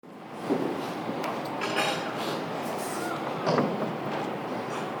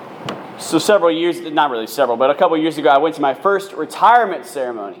So several years, not really several, but a couple years ago, I went to my first retirement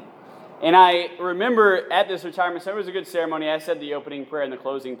ceremony. And I remember at this retirement ceremony, it was a good ceremony. I said the opening prayer and the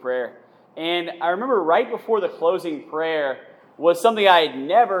closing prayer. And I remember right before the closing prayer was something I had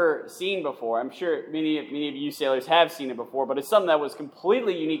never seen before. I'm sure many of you sailors have seen it before, but it's something that was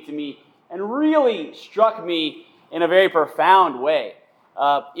completely unique to me and really struck me in a very profound way.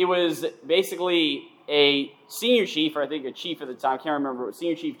 It was basically a senior chief, or I think a chief at the time, I can't remember, but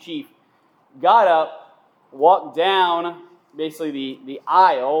senior chief, got up, walked down basically the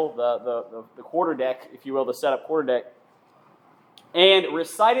aisle, the quarterdeck, if you will, the setup quarterdeck, and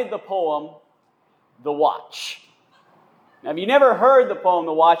recited the poem, The Watch. Now, if you never heard the poem,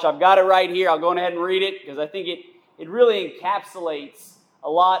 The Watch, I've got it right here. I'll go ahead and read it because I think it really encapsulates a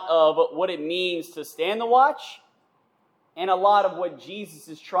lot of what it means to stand the watch and a lot of what Jesus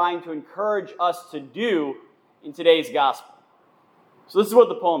is trying to encourage us to do in today's gospel. So this is what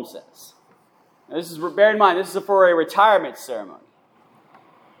the poem says. Now, bear in mind, this is for a retirement ceremony.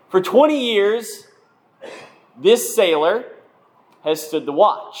 For 20 years, this sailor has stood the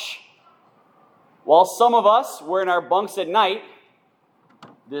watch. While some of us were in our bunks at night,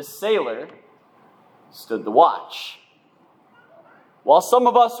 this sailor stood the watch. While some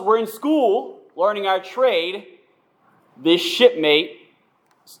of us were in school learning our trade, this shipmate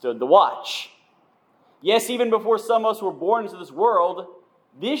stood the watch. Yes, even before some of us were born into this world,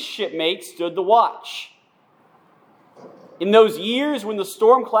 this shipmate stood the watch. In those years when the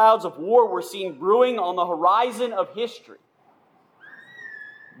storm clouds of war were seen brewing on the horizon of history,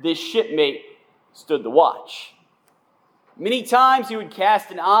 this shipmate stood the watch. Many times he would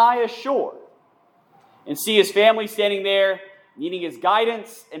cast an eye ashore and see his family standing there needing his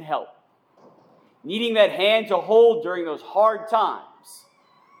guidance and help, needing that hand to hold during those hard times.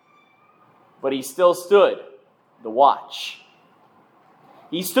 But he still stood the watch.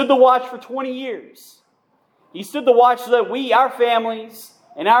 He stood the watch for 20 years. He stood the watch so that we, our families,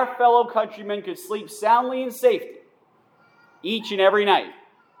 and our fellow countrymen could sleep soundly in safety each and every night,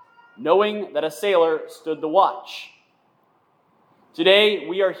 knowing that a sailor stood the watch. Today,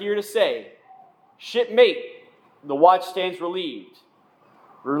 we are here to say, shipmate, the watch stands relieved.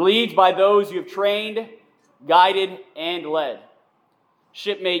 Relieved by those you have trained, guided, and led.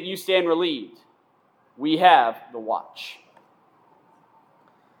 Shipmate, you stand relieved. We have the watch.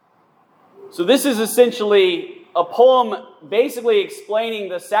 So this is essentially a poem basically explaining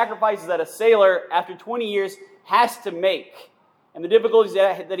the sacrifices that a sailor, after 20 years, has to make, and the difficulties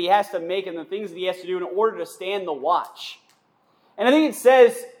that he has to make and the things that he has to do in order to stand the watch. And I think it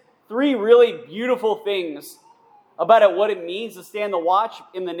says three really beautiful things about what it means to stand the watch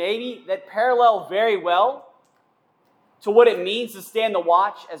in the Navy that parallel very well to what it means to stand the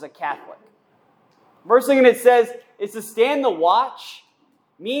watch as a Catholic. First thing it says is to stand the watch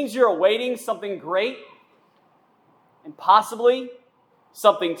means you're awaiting something great and possibly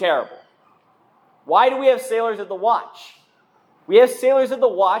something terrible. Why do we have sailors at the watch? We have sailors at the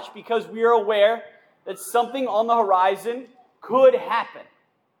watch because we are aware that something on the horizon could happen.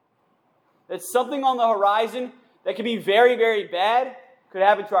 That something on the horizon that could be very, very bad could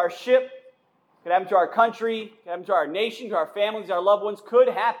happen to our ship, could happen to our country, could happen to our nation, to our families, our loved ones, could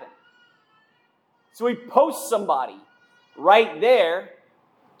happen. So we post somebody right there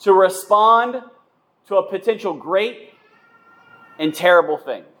to respond to a potential great and terrible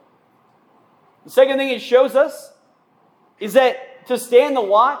thing. The second thing it shows us is that to stand the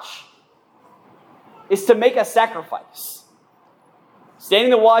watch is to make a sacrifice.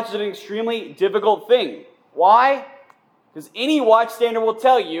 Standing the watch is an extremely difficult thing. Why? Because any watchstander will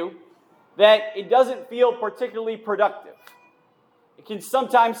tell you that it doesn't feel particularly productive. It can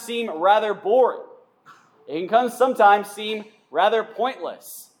sometimes seem rather boring. It can sometimes seem rather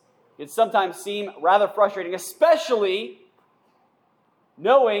pointless. It can sometimes seem rather frustrating, especially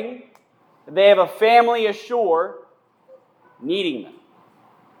knowing that they have a family ashore needing them.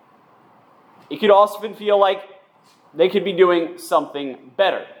 It could also feel like they could be doing something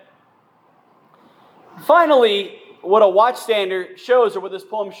better. Finally, what a watchstander shows, or what this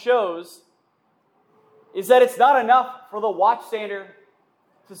poem shows, is that it's not enough for the watchstander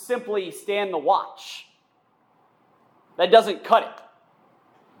to simply stand the watch. That doesn't cut it.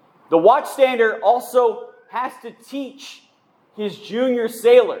 The watchstander also has to teach his junior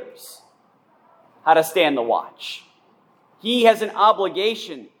sailors how to stand the watch. He has an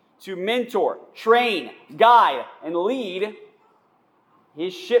obligation to mentor, train, guide, and lead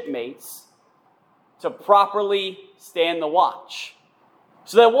his shipmates to properly stand the watch.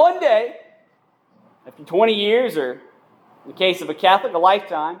 So that one day, after 20 years, or in the case of a Catholic, a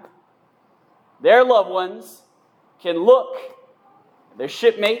lifetime, their loved ones can look at their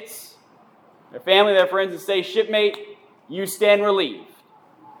shipmates their family, their friends, and say, "Shipmate, you stand relieved.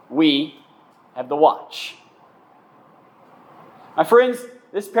 We have the watch." My friends,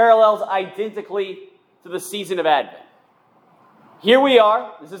 this parallels identically to the season of Advent. Here we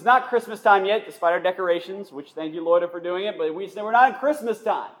are. This is not Christmas time yet, despite our decorations, which thank you, Lord, for doing it, but we say we're not in Christmas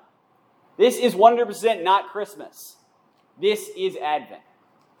time. This is 100% not Christmas. This is Advent.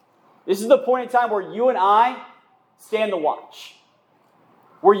 This is the point in time where you and I stand the watch.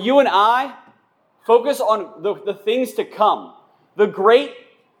 Where you and I focus on the things to come, the great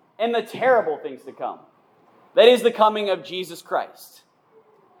and the terrible things to come. That is the coming of Jesus Christ.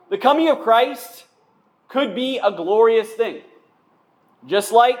 The coming of Christ could be a glorious thing.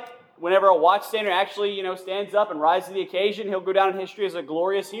 Just like whenever a watchstander actually, stands up and rises to the occasion, he'll go down in history as a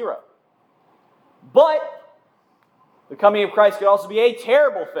glorious hero. But the coming of Christ could also be a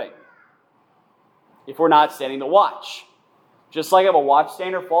terrible thing if we're not standing the watch. Just like if a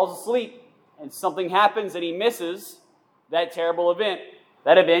watchstander falls asleep and something happens and he misses that terrible event,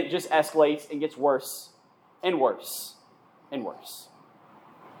 that event just escalates and gets worse and worse and worse.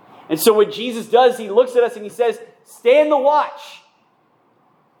 And so what Jesus does, he looks at us and he says, stand the watch.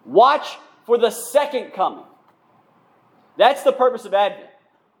 Watch for the second coming. That's the purpose of Advent.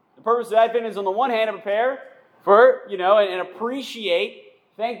 The purpose of Advent is on the one hand to prepare for, and appreciate,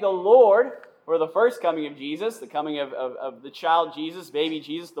 thank the Lord for the first coming of Jesus, the coming of the child Jesus, baby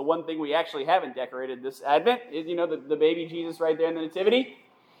Jesus. The one thing we actually haven't decorated this Advent is, the baby Jesus right there in the Nativity.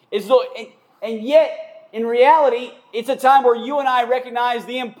 And yet, in reality, it's a time where you and I recognize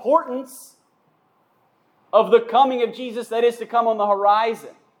the importance of the coming of Jesus that is to come on the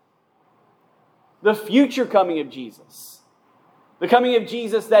horizon. The future coming of Jesus. The coming of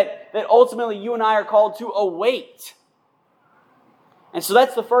Jesus that ultimately you and I are called to await. And so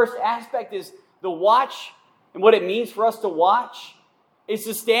that's the first aspect, is the watch, and what it means for us to watch is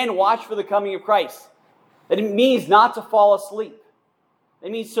to stand watch for the coming of Christ. That it means not to fall asleep.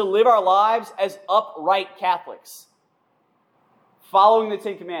 It means to live our lives as upright Catholics, following the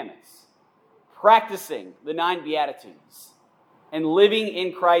Ten Commandments, practicing the 9 Beatitudes, and living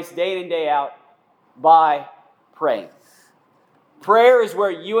in Christ day in and day out by praying. Prayer is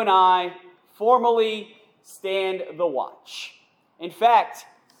where you and I formally stand the watch. In fact,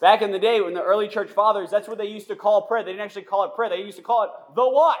 back in the day, when the early church fathers, that's what they used to call prayer. They didn't actually call it prayer. They used to call it the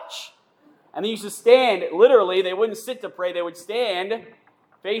watch. And they used to stand, literally, they wouldn't sit to pray. They would stand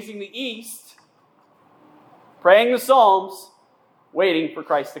facing the east, praying the Psalms, waiting for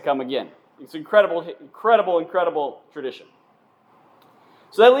Christ to come again. It's an incredible tradition.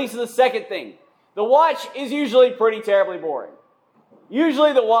 So that leads to the second thing. The watch is usually pretty terribly boring.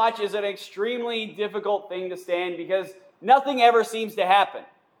 Usually the watch is an extremely difficult thing to stand because nothing ever seems to happen.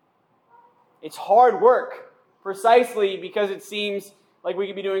 It's hard work, precisely because it seems like we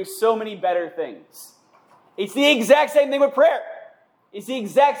could be doing so many better things. It's the exact same thing with prayer. It's the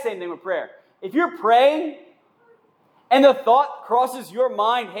exact same thing with prayer. If you're praying and the thought crosses your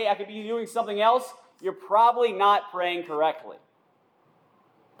mind, hey, I could be doing something else, you're probably not praying correctly.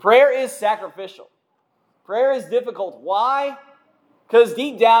 Prayer is sacrificial. Prayer is difficult. Why? Because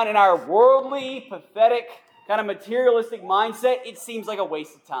deep down in our worldly, pathetic, kind of materialistic mindset, it seems like a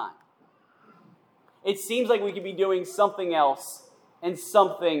waste of time. It seems like we could be doing something else and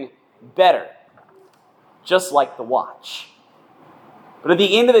something better, just like the watch. But at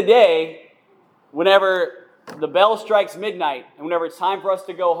the end of the day, whenever the bell strikes midnight and whenever it's time for us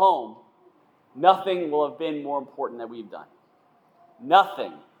to go home, nothing will have been more important that we've done.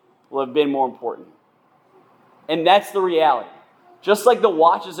 Nothing will have been more important. And that's the reality. Just like the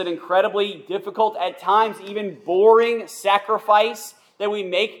watch is an incredibly difficult, at times even boring sacrifice that we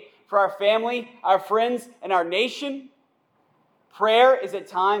make for our family, our friends, and our nation, prayer is at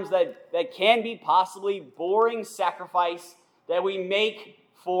times that can be possibly boring sacrifice that we make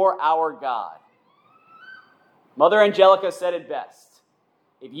for our God. Mother Angelica said it best.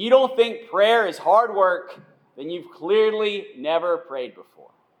 If you don't think prayer is hard work, then you've clearly never prayed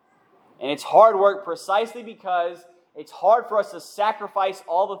before. And it's hard work precisely because it's hard for us to sacrifice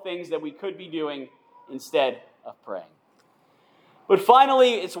all the things that we could be doing instead of praying. But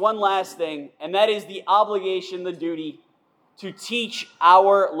finally, it's one last thing, and that is the obligation, the duty, to teach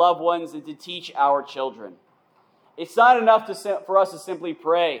our loved ones and to teach our children. It's not enough for us to simply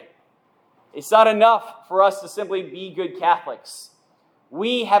pray. It's not enough for us to simply be good Catholics.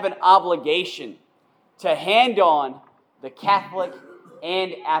 We have an obligation to hand on the Catholic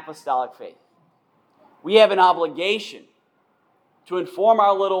and apostolic faith. We have an obligation to inform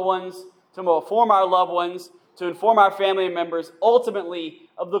our little ones, to inform our loved ones, to inform our family members, ultimately,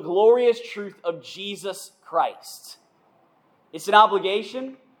 of the glorious truth of Jesus Christ. It's an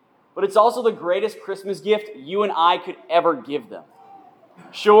obligation but it's also the greatest Christmas gift you and I could ever give them.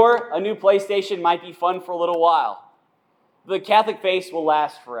 Sure, a new PlayStation might be fun for a little while, but the Catholic faith will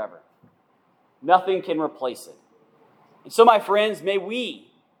last forever. Nothing can replace it. And so, my friends, may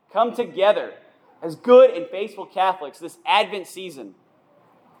we come together as good and faithful Catholics this Advent season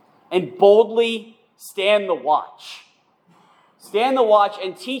and boldly stand the watch. Stand the watch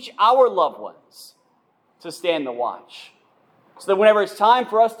and teach our loved ones to stand the watch. So that whenever it's time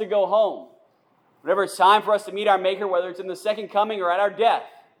for us to go home, whenever it's time for us to meet our Maker, whether it's in the second coming or at our death,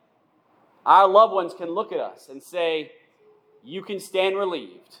 our loved ones can look at us and say, "You can stand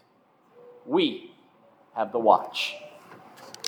relieved. We have the watch."